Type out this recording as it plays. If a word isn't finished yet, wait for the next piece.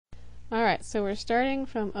Alright, so we're starting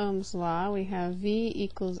from Ohm's law. We have V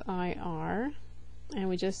equals IR, and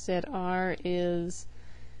we just said R is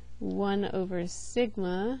 1 over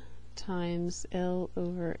sigma times L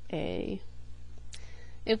over A.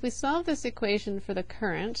 If we solve this equation for the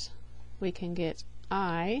current, we can get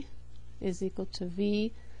I is equal to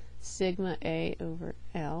V sigma A over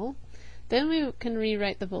L. Then we can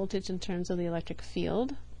rewrite the voltage in terms of the electric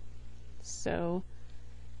field. So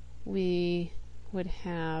we would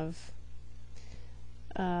have,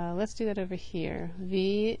 let's do that over here.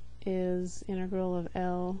 V is integral of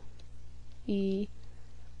L E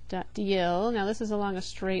dot dl. Now this is along a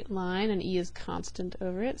straight line and E is constant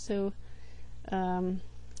over it, so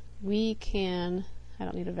we can, I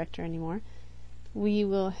don't need a vector anymore, we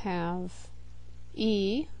will have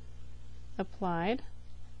E applied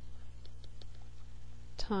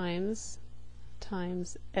times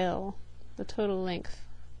L, the total length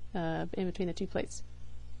in between the two plates.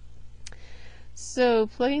 So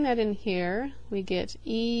plugging that in here, we get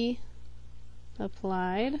E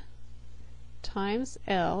applied times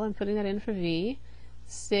L, and putting that in for V.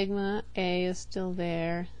 Sigma A is still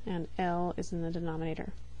there, and L is in the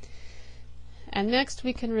denominator. And next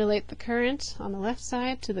we can relate the current on the left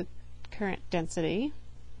side to the current density.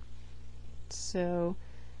 So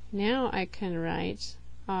now I can write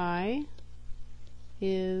I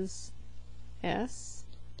is S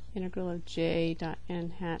integral of J dot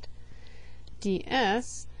N hat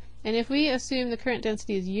ds, and if we assume the current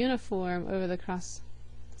density is uniform over the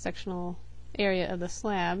cross-sectional area of the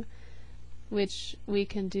slab, which we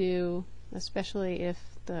can do especially if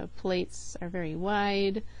the plates are very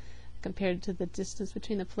wide compared to the distance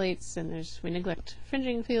between the plates, and we neglect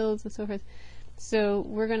fringing fields and so forth. So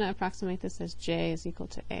we're going to approximate this as J is equal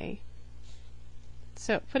to A.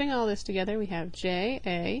 So putting all this together, we have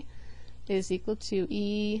JA is equal to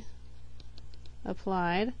E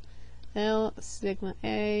applied L sigma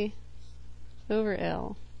A over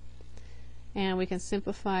L. And we can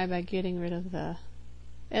simplify by getting rid of the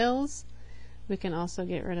L's. We can also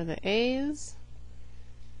get rid of the A's.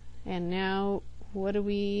 And now what do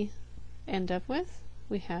we end up with?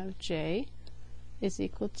 We have J is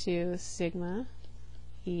equal to sigma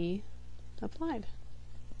E applied.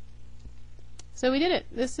 So we did it.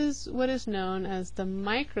 This is what is known as the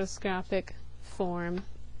microscopic form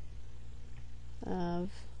of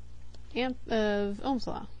Ohm's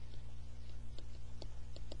law.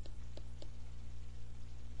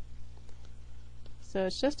 So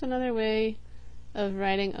it's just another way of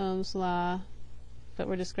writing Ohm's law, but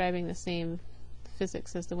we're describing the same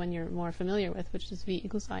physics as the one you're more familiar with, which is V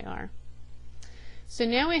equals IR. So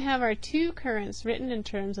now we have our two currents written in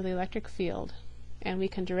terms of the electric field, and we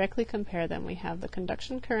can directly compare them. We have the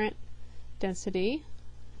conduction current density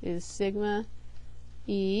is sigma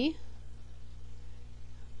E,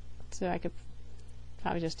 so I could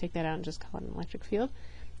probably just take that out and just call it an electric field.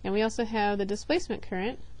 And we also have the displacement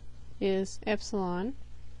current is epsilon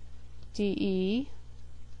dE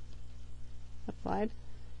applied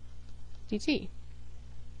dt.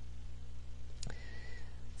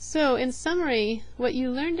 So in summary, what you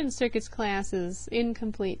learned in circuits class is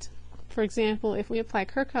incomplete. For example, if we apply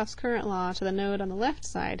Kirchhoff's current law to the node on the left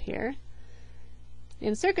side here,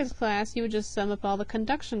 in circuits class you would just sum up all the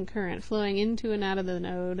conduction current flowing into and out of the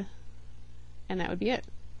node, and that would be it.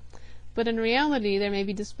 But in reality, there may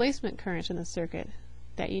be displacement current in the circuit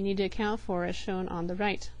that you need to account for, as shown on the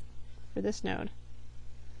right for this node.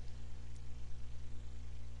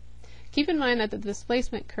 Keep in mind that the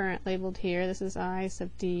displacement current labeled here, this is I sub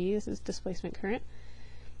d, this is displacement current,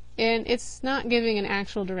 and it's not giving an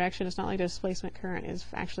actual direction. It's not like the displacement current is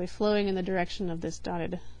actually flowing in the direction of this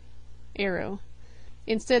dotted arrow.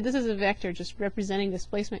 Instead, this is a vector just representing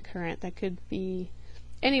displacement current that could be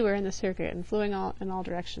anywhere in the circuit and flowing in all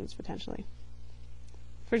directions potentially.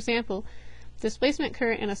 For example, displacement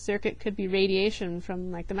current in a circuit could be radiation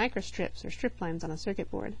from like the microstrips or strip lines on a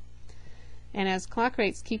circuit board. And as clock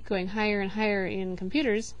rates keep going higher and higher in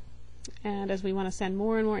computers, and as we want to send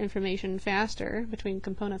more and more information faster between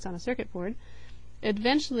components on a circuit board,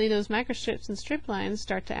 eventually those microstrips and strip lines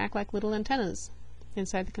start to act like little antennas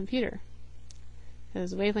inside the computer.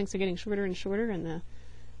 As wavelengths are getting shorter and shorter and the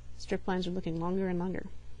strip lines are looking longer and longer.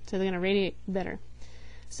 So they're going to radiate better.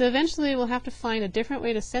 So eventually we'll have to find a different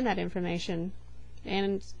way to send that information,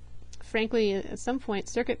 and frankly at some point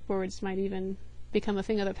circuit boards might even become a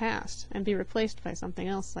thing of the past and be replaced by something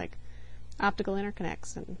else like optical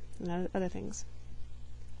interconnects and other things.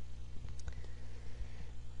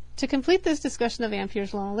 To complete this discussion of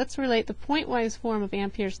Ampere's law, let's relate the pointwise form of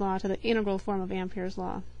Ampere's law to the integral form of Ampere's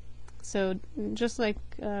law. So just like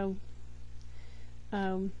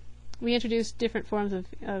we introduced different forms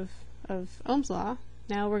of of Ohm's law.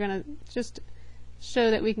 Now we're going to just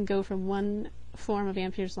show that we can go from one form of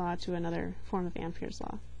Ampere's law to another form of Ampere's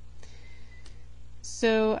law.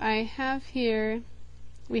 So I have here,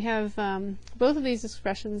 we have both of these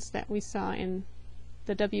expressions that we saw in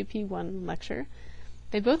the WP1 lecture.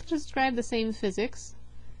 They both describe the same physics,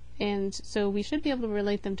 and so we should be able to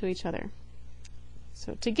relate them to each other.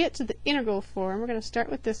 So to get to the integral form, we're going to start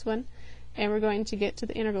with this one, and we're going to get to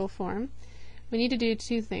the integral form. We need to do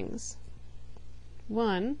two things.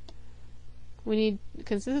 One, we need,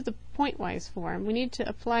 because this is the pointwise form, we need to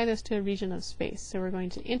apply this to a region of space. So we're going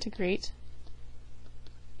to integrate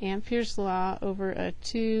Ampere's law over a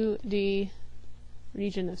 2D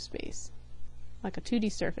region of space, like a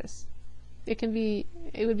 2D surface. It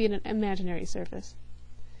would be an imaginary surface.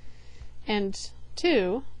 And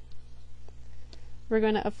two, we're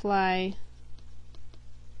going to apply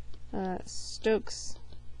Stokes'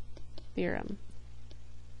 theorem.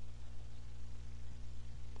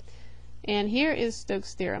 And here is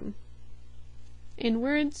Stokes' theorem. In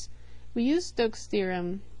words, we use Stokes'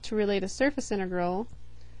 theorem to relate a surface integral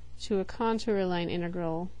to a contour line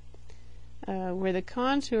integral, where the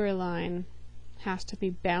contour line has to be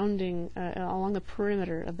bounding along the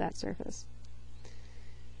perimeter of that surface.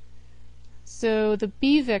 So the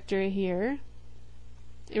b vector here,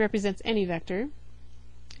 it represents any vector,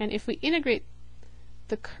 and if we integrate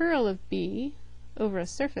the curl of b over a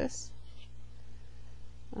surface,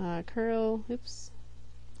 curl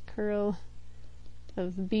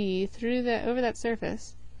of b through over that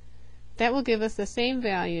surface, that will give us the same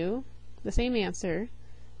value, the same answer,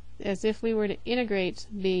 as if we were to integrate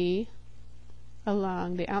b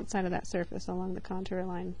along the outside of that surface, along the contour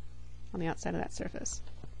line on the outside of that surface.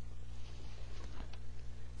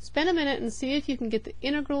 Spend a minute and see if you can get the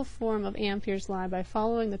integral form of Ampere's law by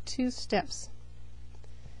following the two steps.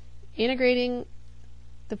 Integrating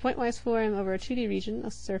the pointwise form over a 2D region, a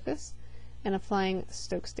surface, and applying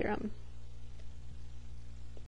Stokes' theorem.